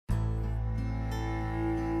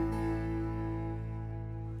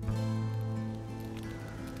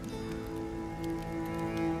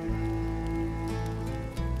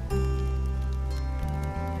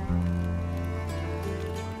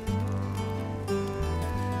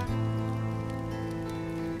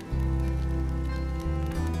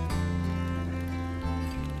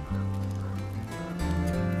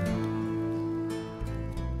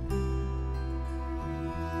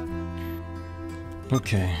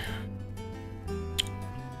Okay.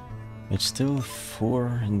 It's still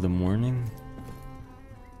 4 in the morning.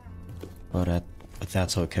 But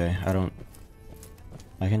that's okay.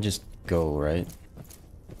 I can just go, right?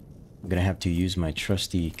 I'm gonna have to use my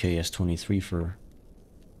trusty KS-23 for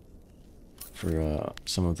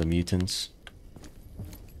some of the mutants.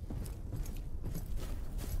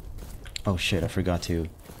 Oh shit, I forgot to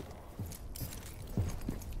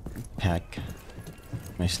pack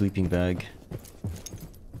my sleeping bag.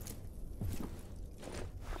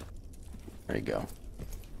 There you go.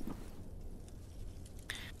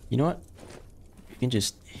 You know what? You can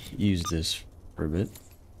just use this for a bit.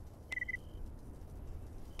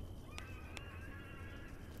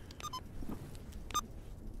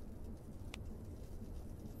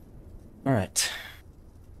 All right.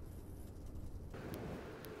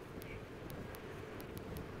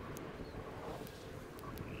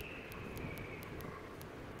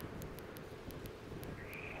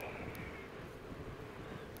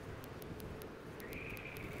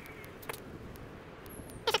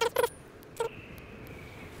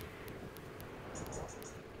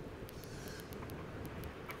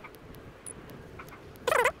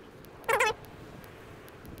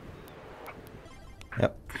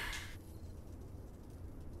 Yep.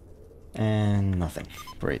 And nothing.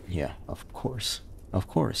 Great. Yeah, of course. Of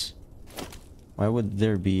course. Why would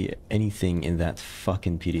there be anything in that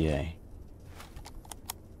fucking PDA?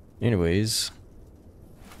 Anyways.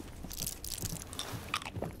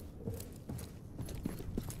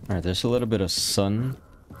 Alright, there's a little bit of sun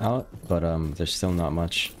out, but there's still not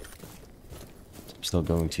much. I'm still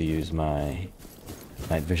going to use my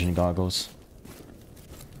night vision goggles.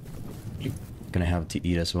 Gonna have to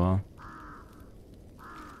eat as well.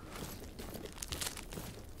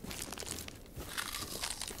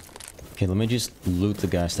 Okay, let me just loot the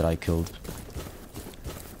guys that I killed.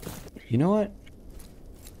 You know what?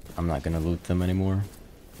 I'm not gonna loot them anymore.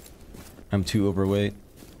 I'm too overweight.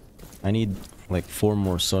 I need like 4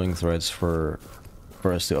 more sewing threads for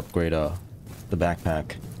us to upgrade the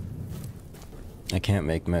backpack. I can't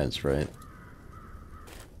make meds, right?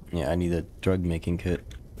 Yeah, I need a drug making kit.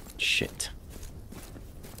 Shit.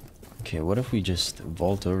 Okay, what if we just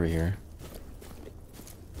vault over here?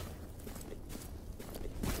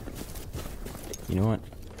 You know what?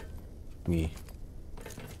 Let me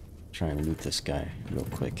try and loot this guy real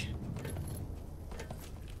quick.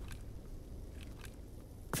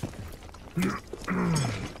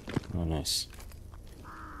 Oh, nice.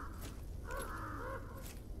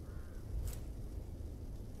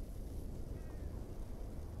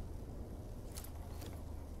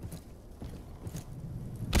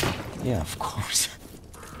 Yeah, of course.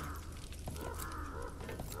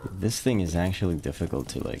 This thing is actually difficult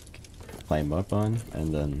to, like, climb up on,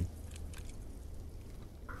 and then...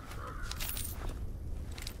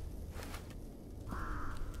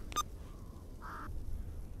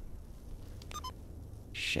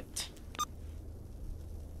 Shit.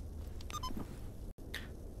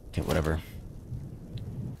 Okay, whatever.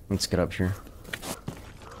 Let's get up here.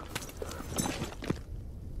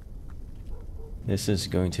 This is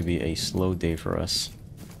going to be a slow day for us.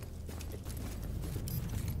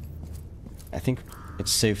 I think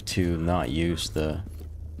it's safe to not use the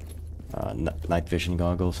night vision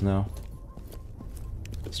goggles now.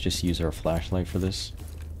 Let's just use our flashlight for this.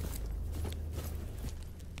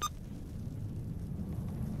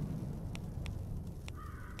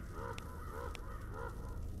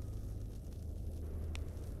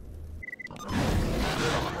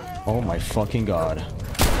 Oh my fucking god.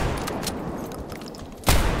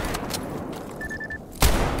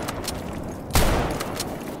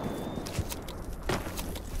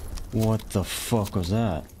 What the fuck was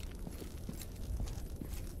that?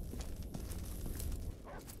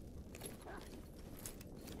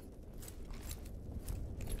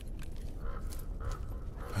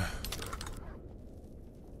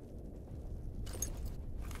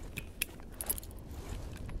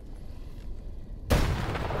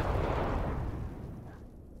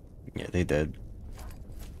 Yeah, they did.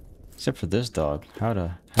 Except for this dog. How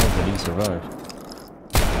did he survive?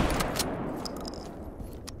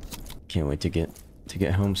 Can't wait to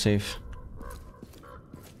get home safe.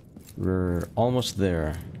 We're almost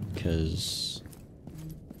there, because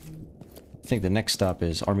I think the next stop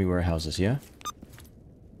is army warehouses, yeah?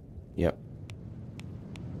 Yep.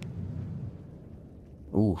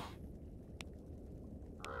 Ooh.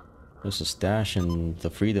 There's a stash in the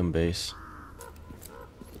Freedom Base.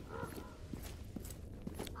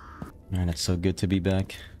 Man, it's so good to be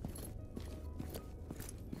back.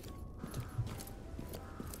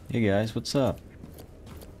 Hey guys, what's up?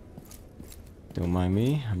 Don't mind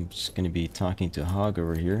me. I'm just gonna be talking to Hog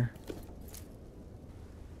over here.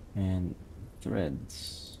 And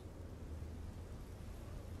threads.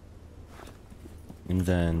 And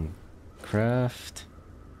then craft.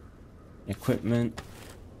 Equipment.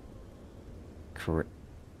 Correct.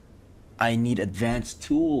 I need advanced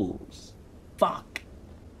tools. Fuck.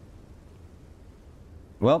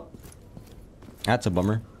 Well, that's a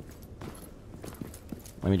bummer.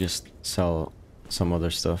 Let me just sell some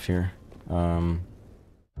other stuff here.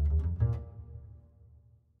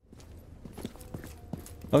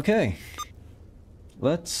 Okay.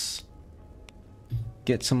 Let's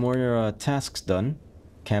get some more tasks done.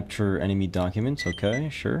 Capture enemy documents. Okay,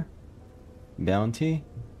 sure. Bounty.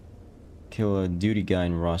 Kill a duty guy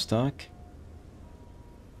in Rostock.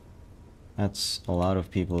 That's a lot of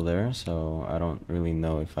people there, so I don't really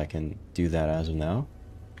know if I can do that as of now.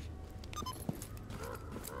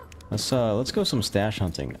 Let's go some stash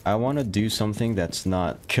hunting. I want to do something that's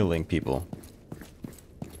not killing people.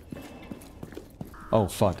 Oh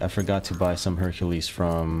fuck, I forgot to buy some Hercules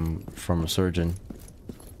from a surgeon.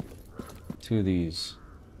 2 of these.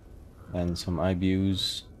 And some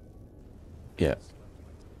IBUs. Yeah.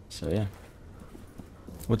 So yeah.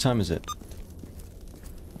 What time is it?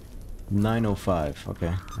 9:05.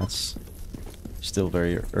 Okay, that's still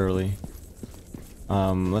very early.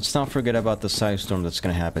 Let's not forget about the storm that's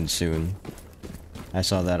gonna happen soon. I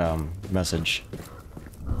saw that message.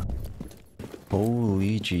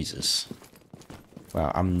 Holy Jesus.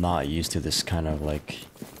 Wow, I'm not used to this kind of like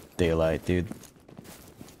daylight, dude.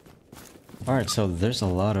 Alright, so there's a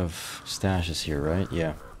lot of stashes here, right?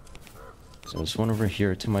 Yeah. So there's one over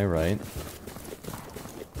here to my right.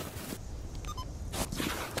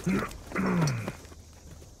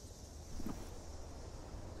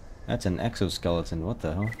 That's an exoskeleton, what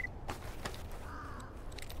the hell?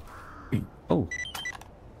 Oh!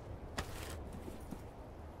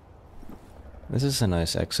 This is a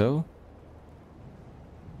nice exo.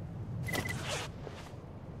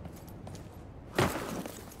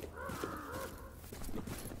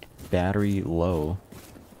 Battery low.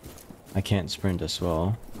 I can't sprint as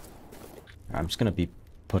well. I'm just gonna be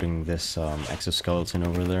putting this exoskeleton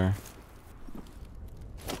over there.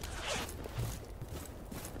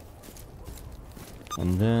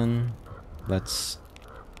 And then let's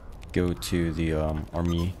go to the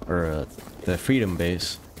army or the freedom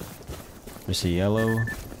base. There's a yellow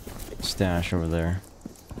stash over there.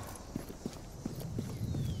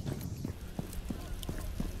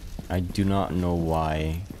 I do not know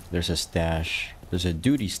why there's a stash. There's a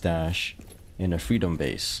duty stash in a freedom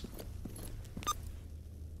base.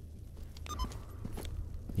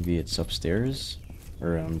 Maybe it's upstairs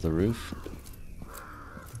or on the roof.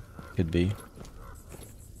 Could be.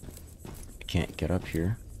 I can't get up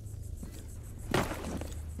here.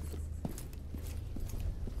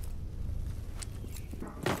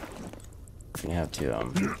 I have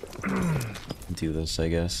to do this, I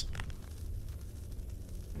guess.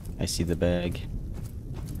 I see the bag.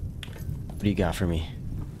 What do you got for me?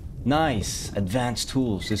 Nice! Advanced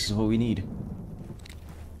tools. This is what we need.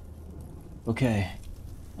 Okay.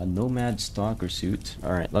 A nomad stalker suit.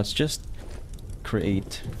 Alright, let's just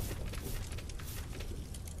create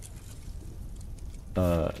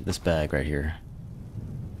this bag right here.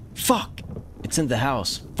 Fuck! It's in the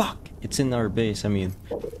house. Fuck! It's in our base, I mean.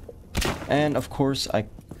 And of course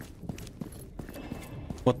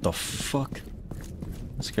what the fuck?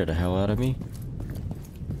 That scared the hell out of me.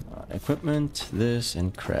 Equipment, this,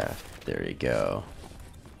 and craft. There you go.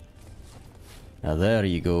 Now there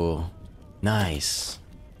you go. Nice.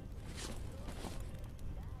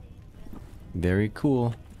 Very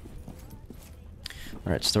cool.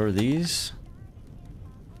 Alright, store these.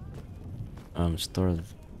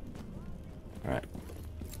 Alright.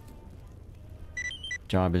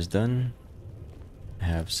 Job is done.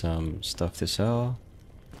 Have some stuff to sell.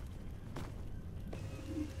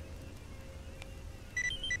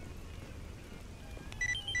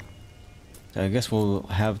 I guess we'll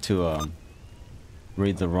have to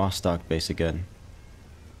raid the Rostock base again.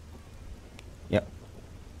 Yep.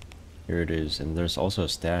 Here it is, and there's also a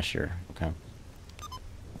stash here. Okay.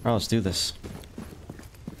 Alright, let's do this.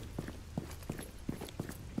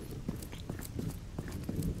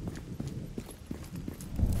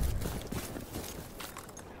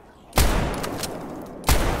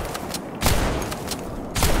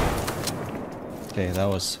 Okay, that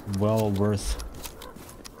was well worth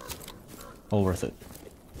it.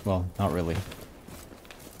 Well, not really.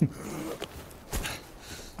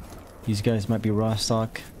 These guys might be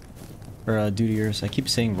Rostock or dutiers. I keep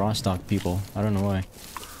saying Rostock people. I don't know why.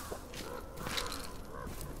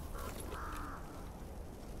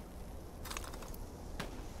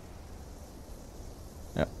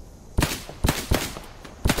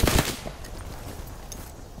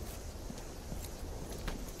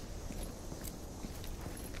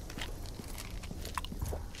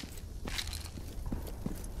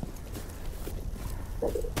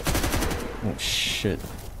 Oh shit.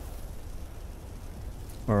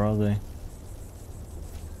 Where are they?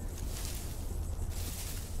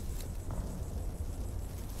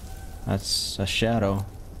 That's a shadow.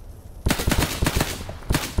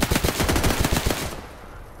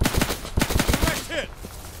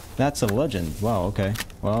 That's a legend. Wow, okay.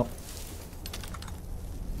 Well.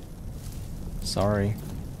 Sorry.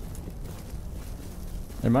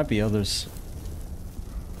 There might be others.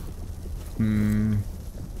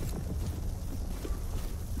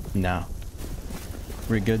 No.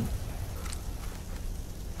 We're good.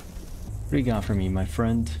 What do you got for me, my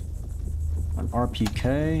friend? An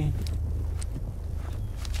RPK.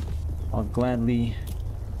 I'll gladly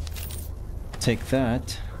take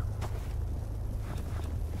that.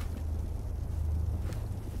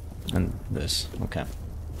 And this. Okay.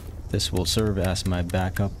 This will serve as my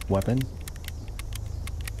backup weapon.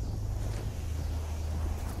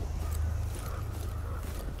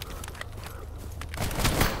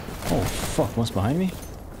 Oh fuck, what's behind me?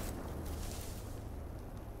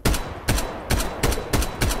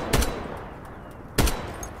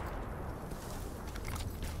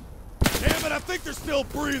 Damn it, I think they're still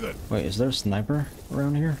breathing. Wait, is there a sniper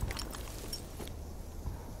around here?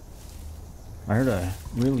 I heard a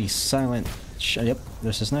really silent yep,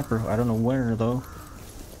 there's a sniper. I don't know where though.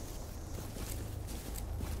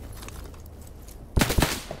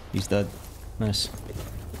 He's dead. Nice.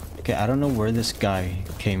 Okay, I don't know where this guy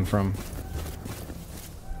came from,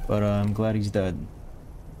 but I'm glad he's dead.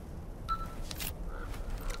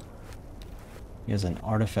 He has an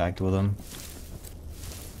artifact with him.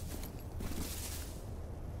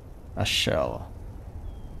 A shell.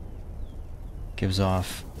 Gives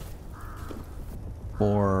off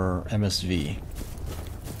 4 MSV.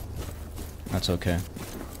 That's okay.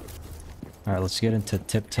 Alright, let's get into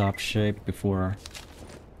tip-top shape before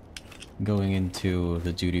going into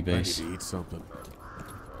the duty base. I need to eat something.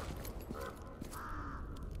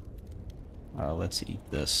 Let's eat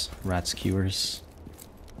this. Rat skewers.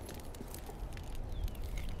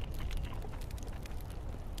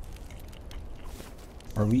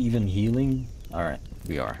 Are we even healing? Alright,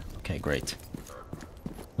 we are. Okay, great.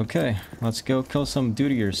 Okay, let's go kill some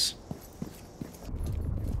dutiers.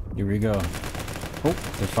 Here we go. Oh,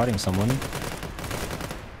 they're fighting someone.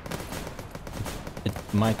 It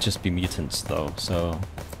might just be mutants though, so...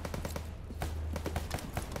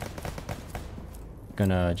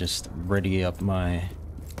 Gonna just ready up my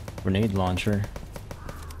grenade launcher.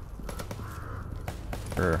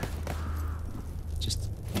 Or just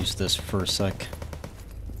use this for a sec.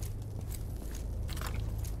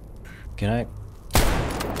 Can I?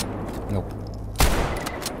 Nope.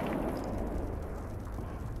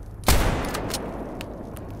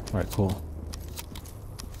 Alright, cool.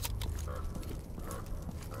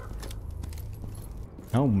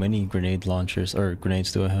 How many grenade launchers or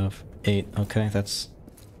grenades do I have? 8. Okay, that's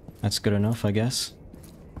good enough, I guess.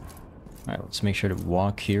 Alright, let's make sure to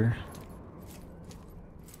walk here.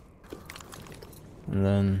 And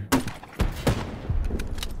then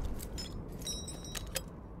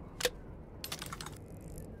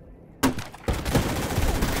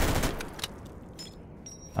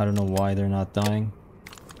I don't know why they're not dying.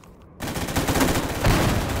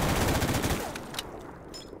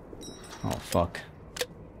 Oh fuck.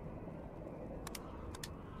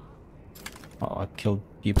 Oh, I killed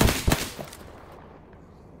people.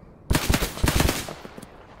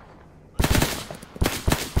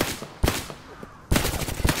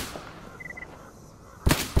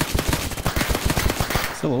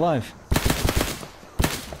 Still alive.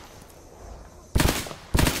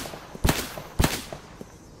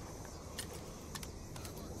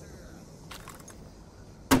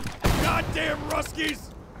 Goddamn Ruskies!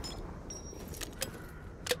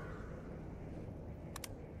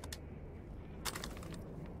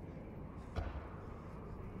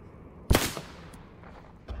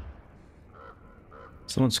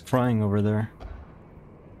 Someone's crying over there.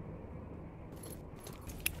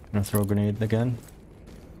 Gonna throw a grenade again.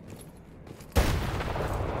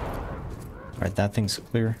 Alright, that thing's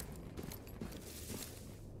clear.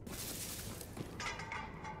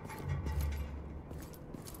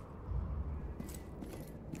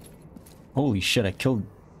 Holy shit, I killed...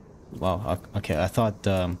 Wow, okay, I thought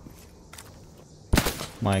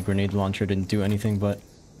my grenade launcher didn't do anything, but...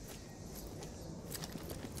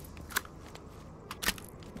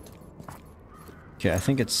 Okay, I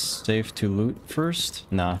think it's safe to loot first.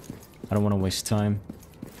 Nah, I don't want to waste time.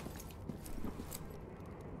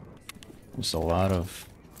 There's a lot of...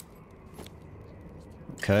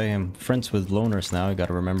 Okay, I'm friends with loners now, I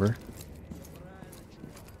gotta remember.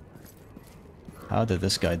 How did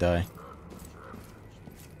this guy die?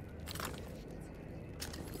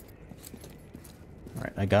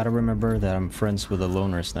 Alright, I gotta remember that I'm friends with the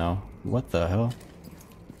loners now. What the hell?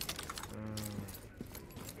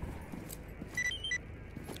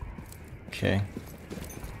 Okay.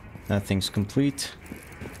 Nothing's complete.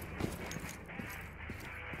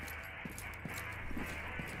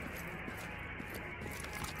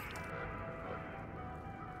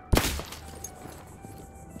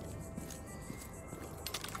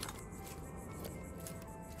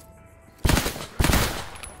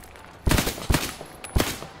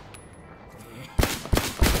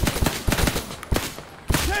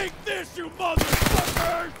 Take this, you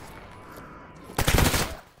motherfuckers!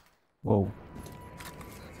 Whoa.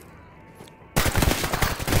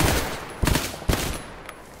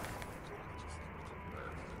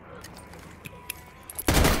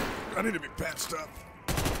 I need to be patched up.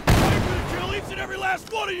 I'm gonna kill each and every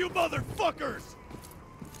last one of you motherfuckers!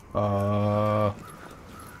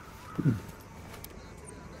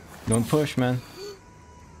 Don't push, man.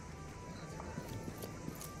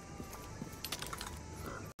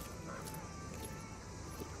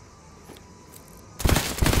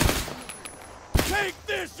 Take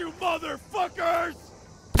this, you motherfuckers!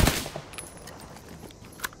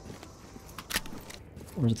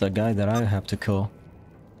 Where's the guy that I have to kill?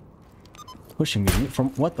 Pushing me from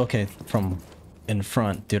what? Okay, from in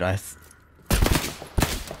front, dude. I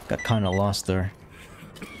got kind of lost there.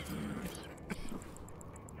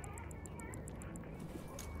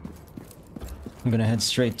 I'm gonna head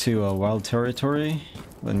straight to wild territory,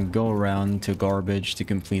 then go around to garbage to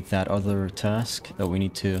complete that other task that we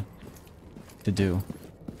need to do,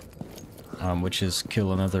 which is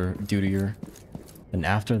kill another dutier. And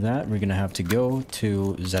after that, we're gonna have to go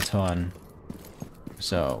to Zaton.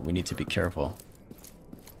 So we need to be careful.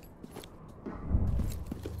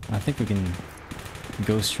 I think we can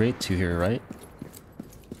go straight to here, right?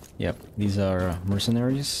 Yep, these are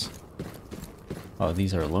mercenaries. Oh,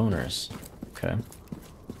 these are loners. Okay.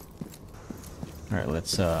 Alright,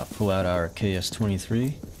 let's pull out our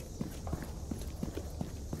KS-23.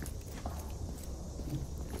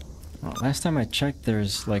 Well, last time I checked,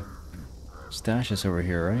 there's like stashes over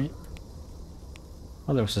here, right?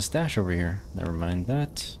 Oh, there was a stash over here. Never mind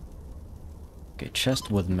that. Okay,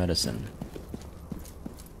 chest with medicine.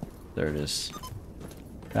 There it is.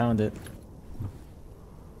 Found it.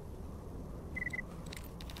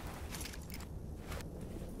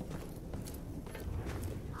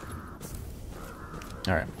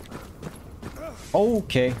 Alright.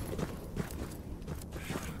 Okay.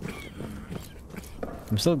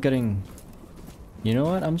 I'm still getting... You know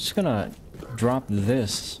what? I'm just gonna drop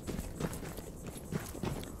this.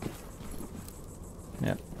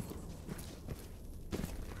 Yep.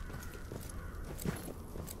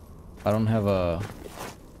 I don't have a...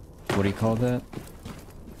 What do you call that?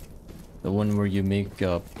 The one where you make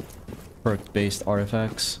perk-based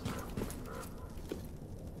artifacts.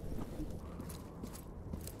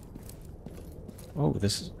 Oh,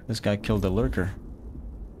 this guy killed a lurker.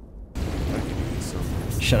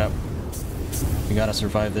 Shut up. We gotta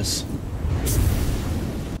survive this.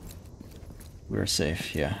 We're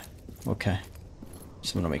safe, yeah. Okay.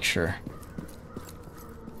 Just wanna make sure.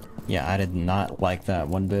 Yeah, I did not like that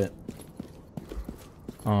one bit.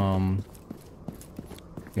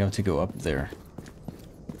 We have to go up there.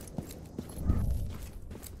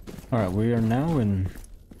 Alright, we are now in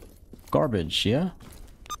garbage, yeah?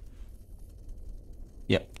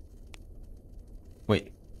 Yep.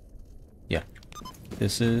 Wait. Yeah.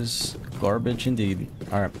 This is garbage indeed.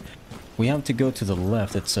 Alright. We have to go to the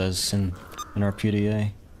left, it says in our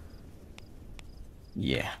PDA.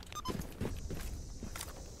 Yeah.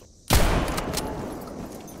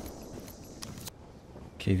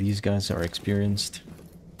 Okay, these guys are experienced.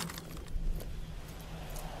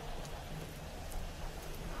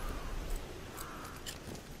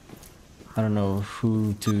 I don't know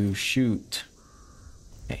who to shoot.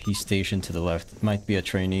 Yeah, he's stationed to the left. It might be a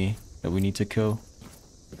trainee that we need to kill.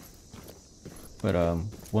 But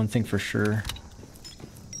one thing for sure,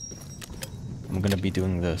 I'm gonna be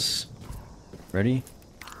doing this. Ready?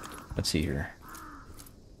 Let's see here.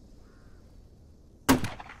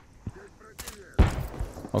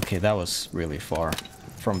 Okay, that was really far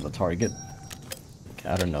from the target. Okay,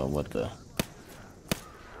 I don't know what the...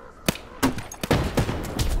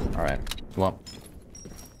 Alright, well,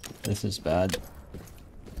 this is bad.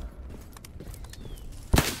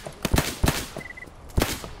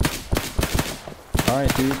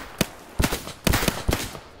 Alright, dude.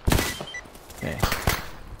 Okay.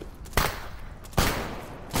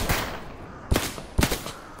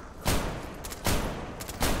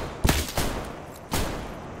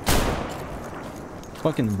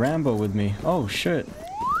 Fucking Rambo with me. Oh, shit.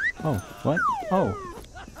 Oh, what? Oh.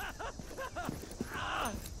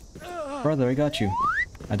 Brother, I got you.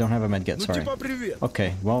 I don't have a med get, sorry.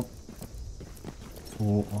 Okay, well...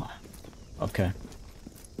 Okay.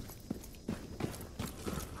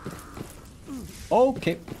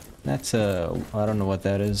 Okay. That's I don't know what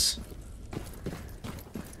that is.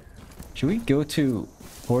 Should we go to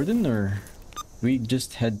Horden, or we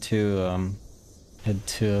just head to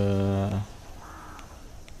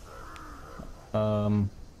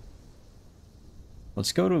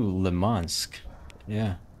let's go to Limansk.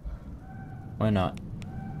 Yeah. Why not?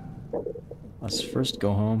 Let's first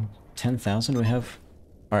go home. 10,000 we have.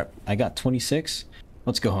 Alright, I got 26.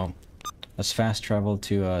 Let's go home. Let's fast travel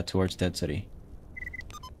to towards Dead City.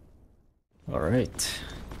 Alright.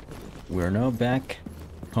 We're now back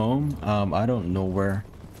home. I don't know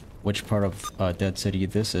which part of Dead City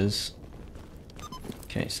this is.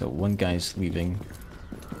 Okay, so one guy's leaving.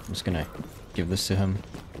 I'm just gonna give this to him.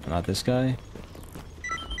 Not this guy.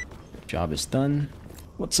 Job is done.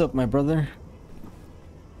 What's up, my brother?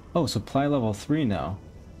 Oh, supply level 3 now.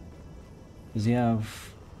 Does he have...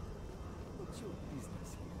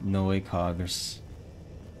 No way coggers.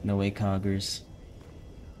 No way coggers.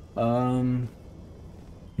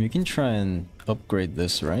 We can try and upgrade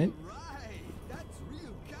this, right?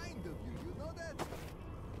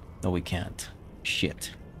 No, we can't.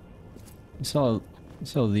 Shit. Sell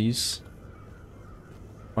these.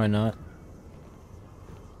 Why not?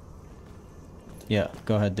 Yeah,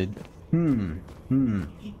 go ahead, dude.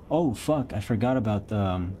 Oh, fuck, I forgot about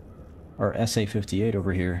our SA-58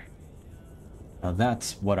 over here. Now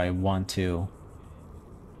that's what I want to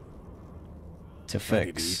fix. I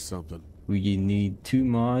need to eat something. We need 2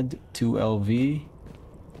 mod, 2 LV.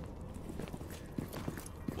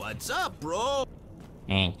 What's up, bro?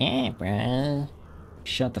 Yeah, bro.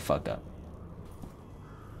 Shut the fuck up.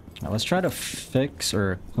 Now let's try to fix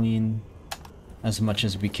or clean as much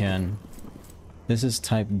as we can. This is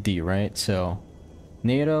type D, right? So,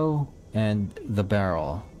 NATO and the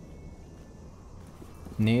barrel.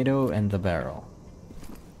 NATO and the barrel.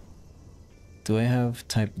 Do I have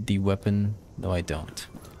type D weapon? No, I don't.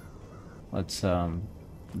 Let's buy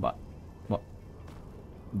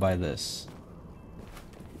this.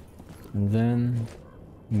 And then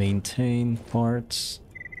maintain parts.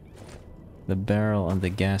 The barrel and the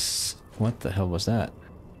gas. What the hell was that?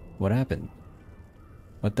 What happened?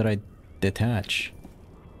 What did I detach?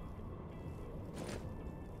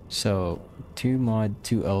 So 2 mod,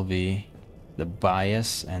 2 LV, the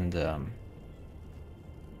bias, and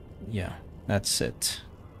yeah, that's it.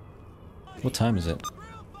 What time is it?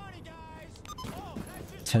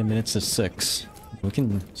 10 minutes to 6. We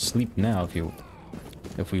can sleep now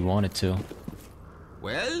if we wanted to.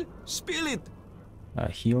 Well, spill it.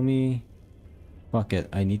 Heal me. Fuck it,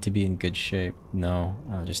 I need to be in good shape. No,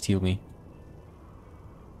 just heal me.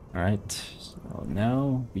 Alright, so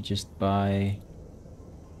now we just buy...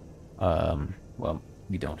 well,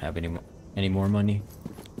 we don't have any more money.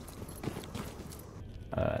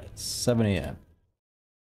 7 AM.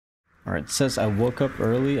 Alright, it says I woke up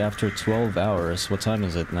early after 12 hours. What time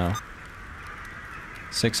is it now?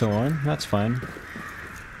 6:01? That's fine.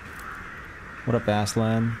 What up,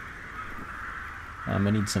 Aslan? I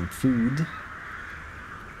need some food.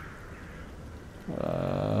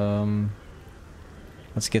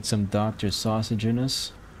 Let's get some Dr. Sausage in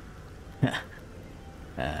us.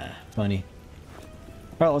 Funny.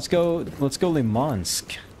 Alright, let's go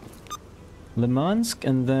Limansk. Limansk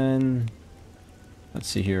and then... Let's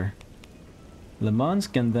see here.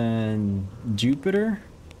 Limansk and then Jupiter.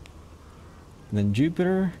 And then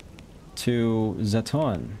Jupiter to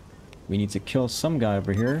Zaton. We need to kill some guy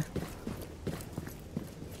over here.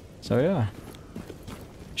 So yeah.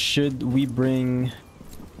 Should we bring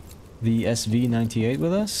the SV-98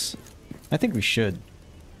 with us? I think we should.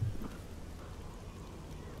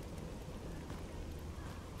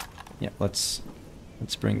 Yeah, let's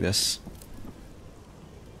bring this.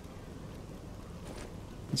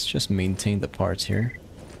 Let's just maintain the parts here.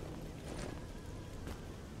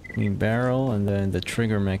 Clean barrel and then the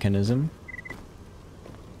trigger mechanism.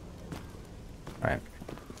 Alright.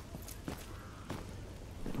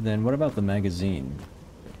 Then what about the magazine?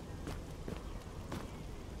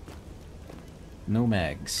 No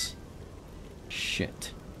mags.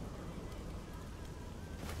 Shit.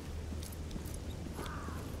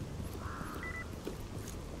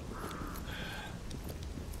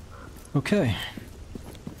 Okay.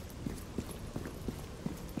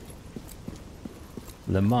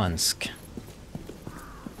 Limansk.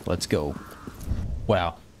 Let's go.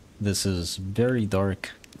 Wow. This is very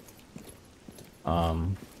dark. I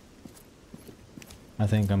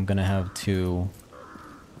think I'm gonna have to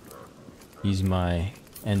use my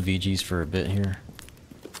NVGs for a bit here.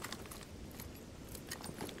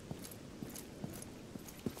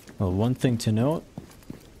 Well, one thing to note,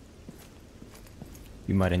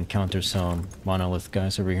 you might encounter some monolith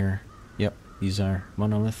guys over here. Yep, these are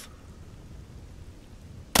monolith.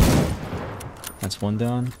 That's one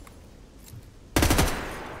down.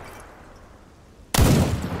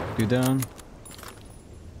 Two down.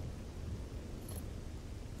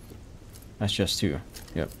 That's just two.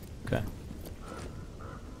 Yep, okay.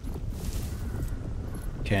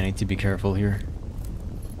 Okay, I need to be careful here.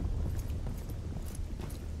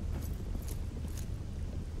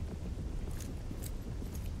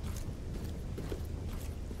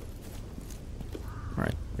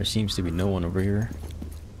 Alright, there seems to be no one over here.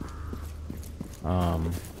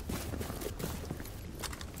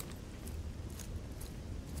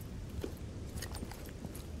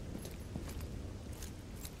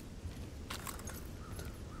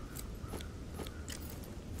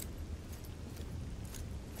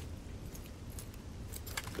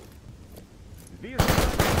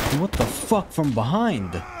 What the fuck from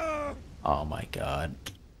behind? Oh my god.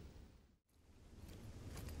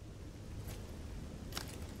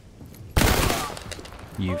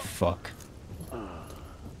 You fuck.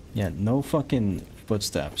 Yeah, no fucking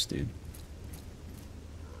footsteps, dude.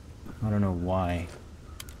 I don't know why.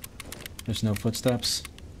 There's no footsteps.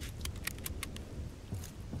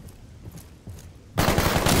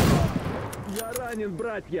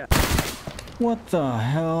 What the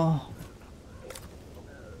hell?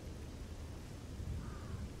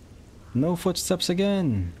 No footsteps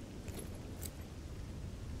again.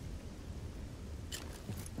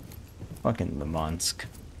 Fucking Lemansk.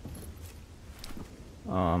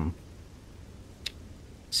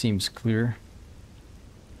 Seems clear.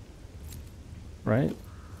 Right?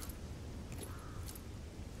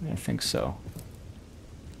 I think so.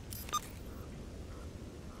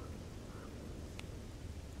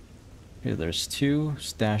 Here, there's two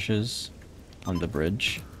stashes on the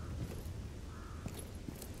bridge.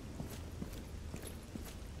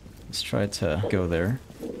 Let's try to go there.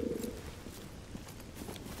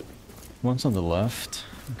 One's on the left.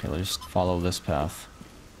 Okay, let's just follow this path.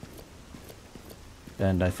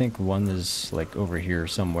 And I think one is like over here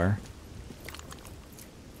somewhere.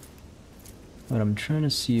 But I'm trying to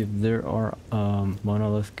see if there are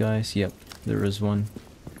monolith guys. Yep, there is one.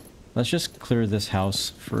 Let's just clear this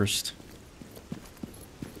house first.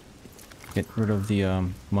 Get rid of the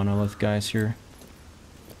monolith guys here.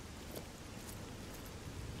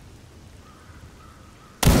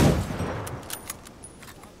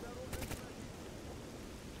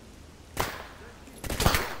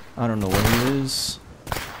 I don't know where he is.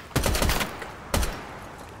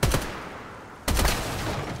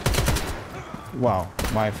 Wow,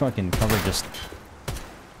 my fucking cover just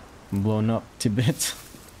blown up to bits.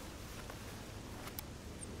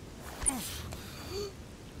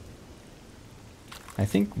 I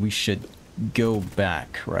think we should go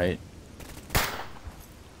back, right?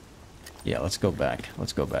 Yeah, let's go back.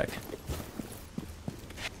 Let's go back.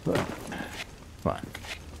 But, come on.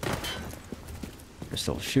 They're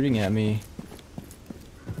still shooting at me.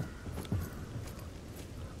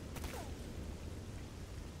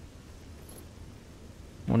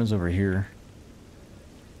 One is over here.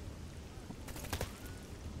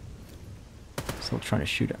 Still trying to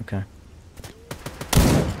shoot it. Okay.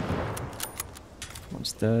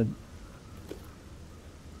 One's dead.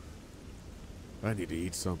 I need to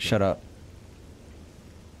eat something. Shut up.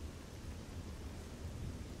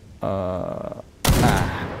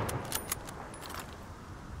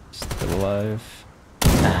 Still alive.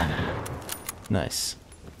 Nice.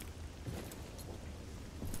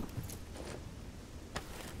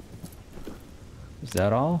 Is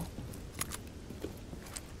that all?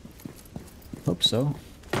 Hope so.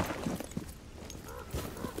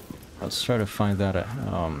 Let's try to find that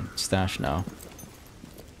stash now.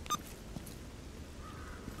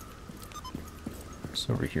 It's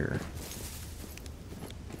over here.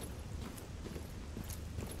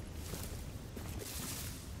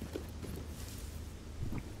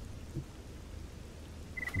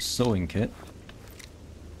 A sewing kit.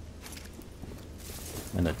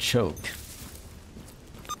 And a choke.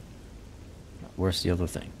 Where's the other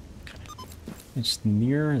thing? Okay. It's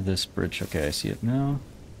near this bridge. Okay, I see it now.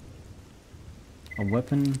 A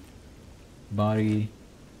weapon body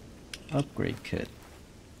upgrade kit.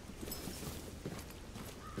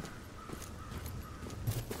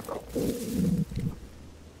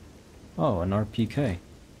 Oh, an RPK.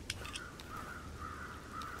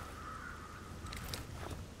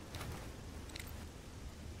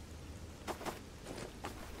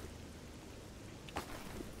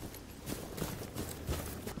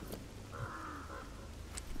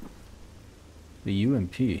 The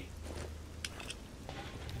UMP.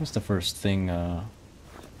 That's the first thing,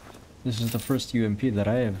 this is the first UMP that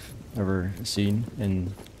I have ever seen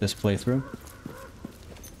in this playthrough.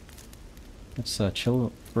 Let's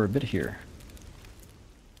chill for a bit here.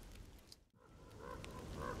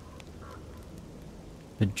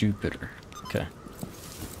 The Jupiter. Okay.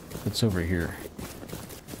 What's over here?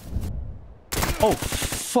 Oh,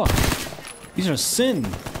 fuck! These are sin!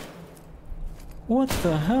 What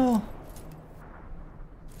the hell?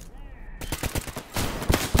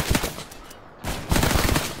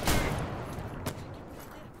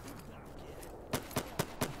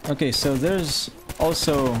 Okay, so there's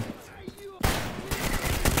also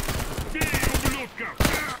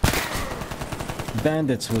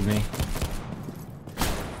bandits with me.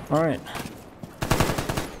 Alright.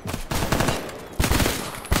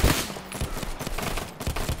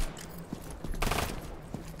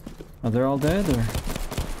 Are they all dead, or?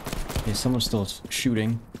 Okay, someone's still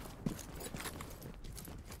shooting.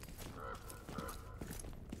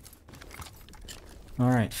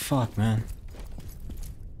 Alright, fuck, man.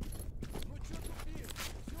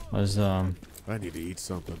 Was, I need to eat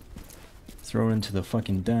something. thrown into the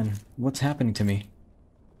fucking den. What's happening to me?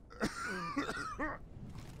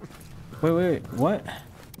 Wait, what?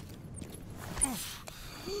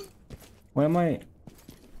 Why am I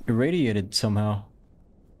irradiated somehow?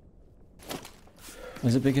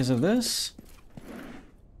 Is it because of this?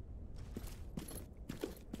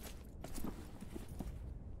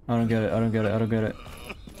 I don't get it.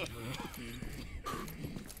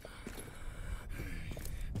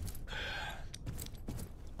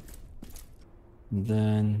 And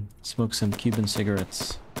then smoke some Cuban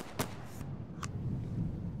cigarettes.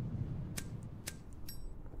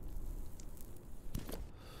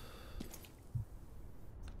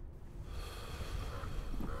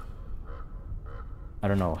 I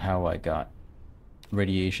don't know how I got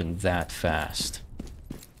radiation that fast.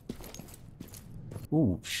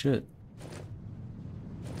 Ooh, shit.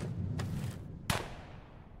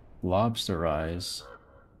 Lobster eyes.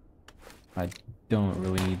 I don't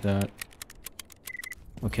really need that.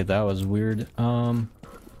 Okay, that was weird.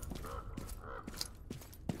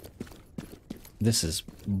 This is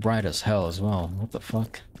bright as hell as well. What the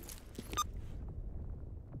fuck?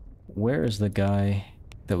 Where is the guy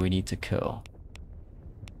that we need to kill?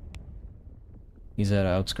 He's at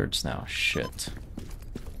outskirts now. Shit.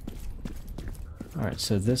 Alright,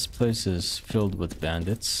 so this place is filled with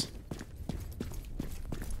bandits.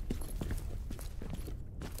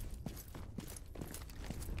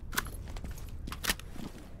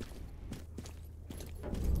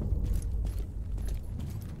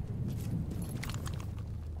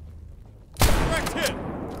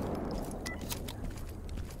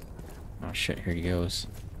 Oh shit, here he goes.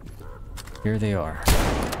 Here they are.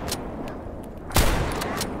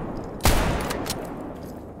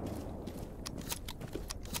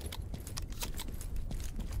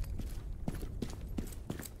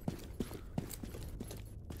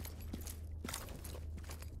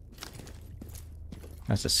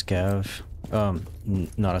 That's a scav.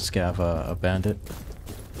 Not a scav, a bandit.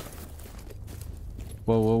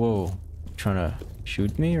 Whoa. Trying to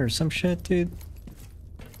shoot me or some shit, dude?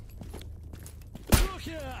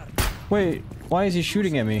 Wait, why is he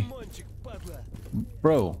shooting at me?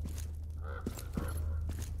 Bro.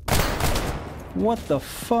 What the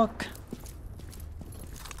fuck?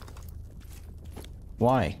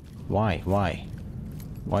 Why? Why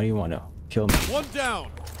do you want to kill me? One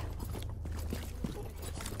down.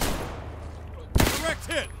 Direct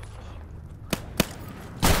hit.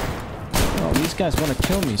 Oh, these guys want to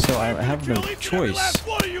kill me, so I have no choice. Last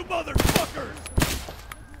one of you motherfuckers.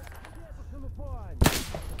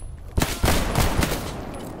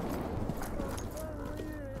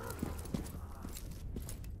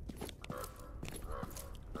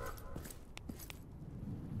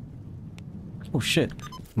 Oh shit,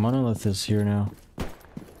 Monolith is here now.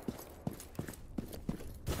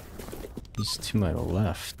 He's to my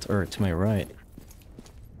left, or to my right.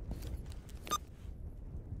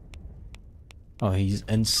 Oh, he's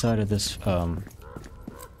inside of this,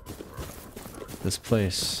 this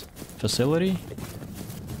place. Facility?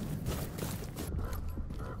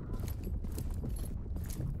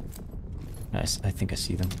 Nice, I think I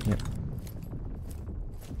see them. Yep.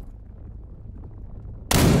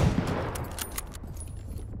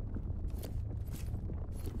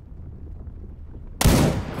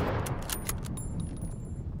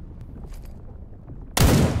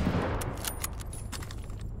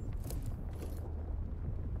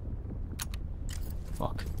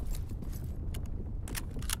 Fuck.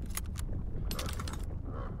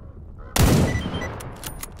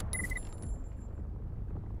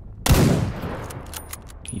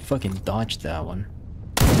 He fucking dodged that one.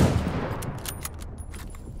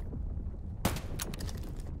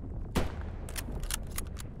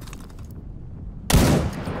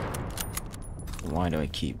 Why do I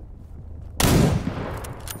keep...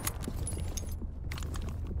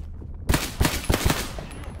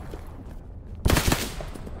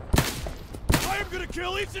 I am gonna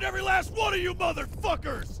kill each and every last one of you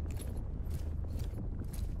motherfuckers!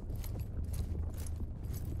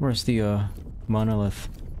 Where's the, Monolith?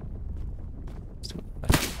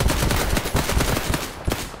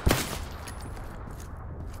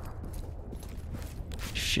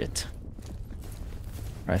 Shit.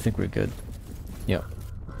 I think we're good. Yep.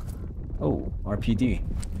 Oh, RPD.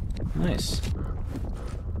 Nice.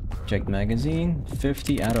 Check magazine,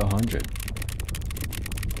 50 out of 100.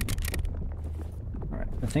 Alright,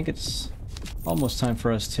 I think it's almost time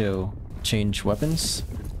for us to change weapons.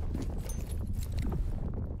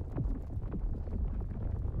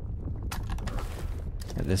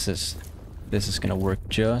 This is gonna work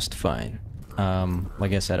just fine.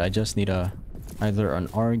 Like I said, I just need either an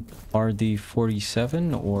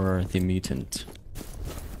RD-47 or the mutant.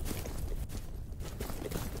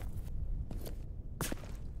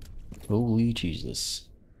 Holy Jesus.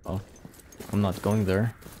 Oh, I'm not going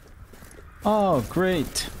there. Oh,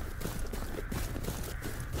 great.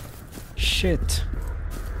 Shit.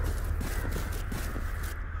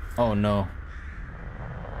 Oh no.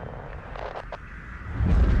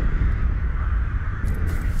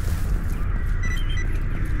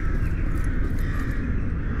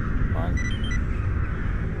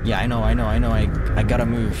 Yeah, I know. I gotta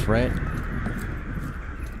move, right?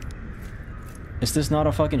 Is this not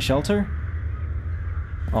a fucking shelter?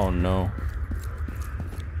 Oh no.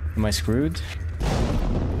 Am I screwed?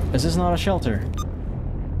 Is this not a shelter?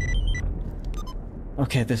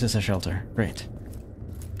 Okay, this is a shelter. Great.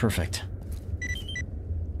 Perfect.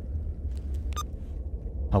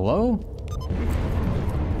 Hello?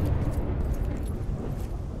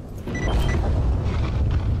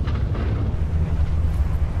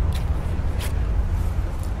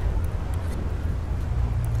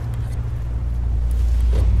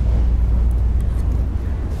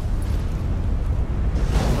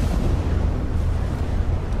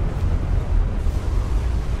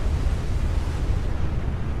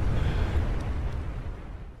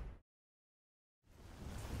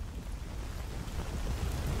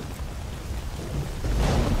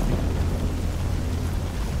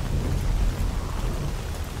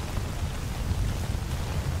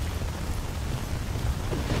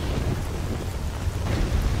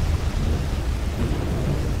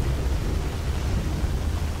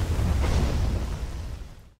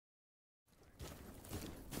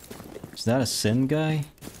 Is that a sin guy?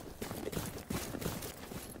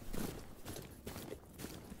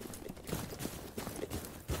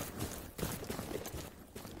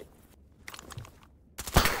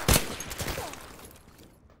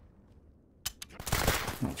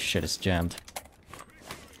 Oh shit, it's jammed.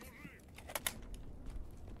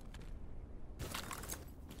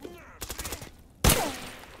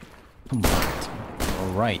 Come on.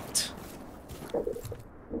 Alright.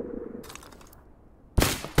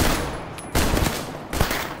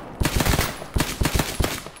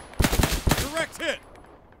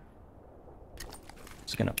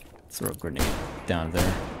 Just gonna throw a grenade down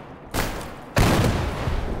there.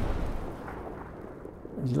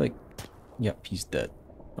 Is he like... Yep, he's dead.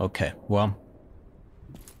 Okay, well...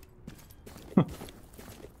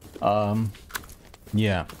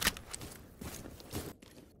 yeah.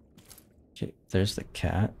 Okay, there's the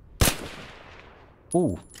cat.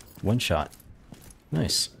 Ooh, one shot.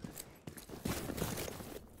 Nice.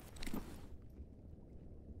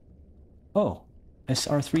 Oh,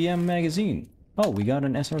 SR3M magazine. Oh, we got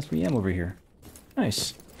an SR3M over here.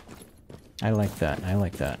 Nice. I like that. I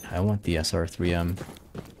like that. I want the SR3M.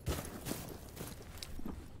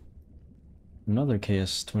 Another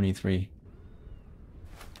KS-23.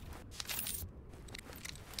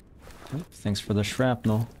 Oh, thanks for the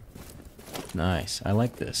shrapnel. Nice. I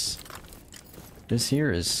like this. This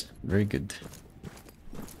here is very good.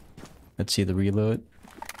 Let's see the reload.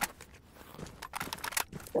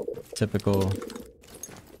 Typical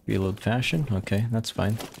reload fashion. Okay, that's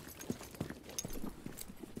fine.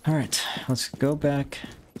 Alright, let's go back.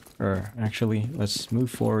 Or actually, let's move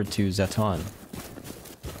forward to Zaton.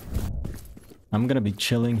 I'm gonna be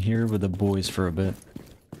chilling here with the boys for a bit.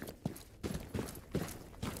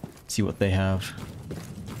 See what they have.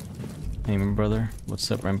 Hey, my brother. What's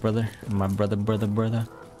up, my brother? My brother.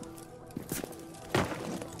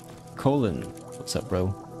 Colin. What's up, bro?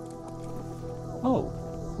 Oh,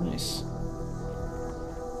 nice.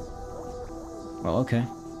 Well, okay.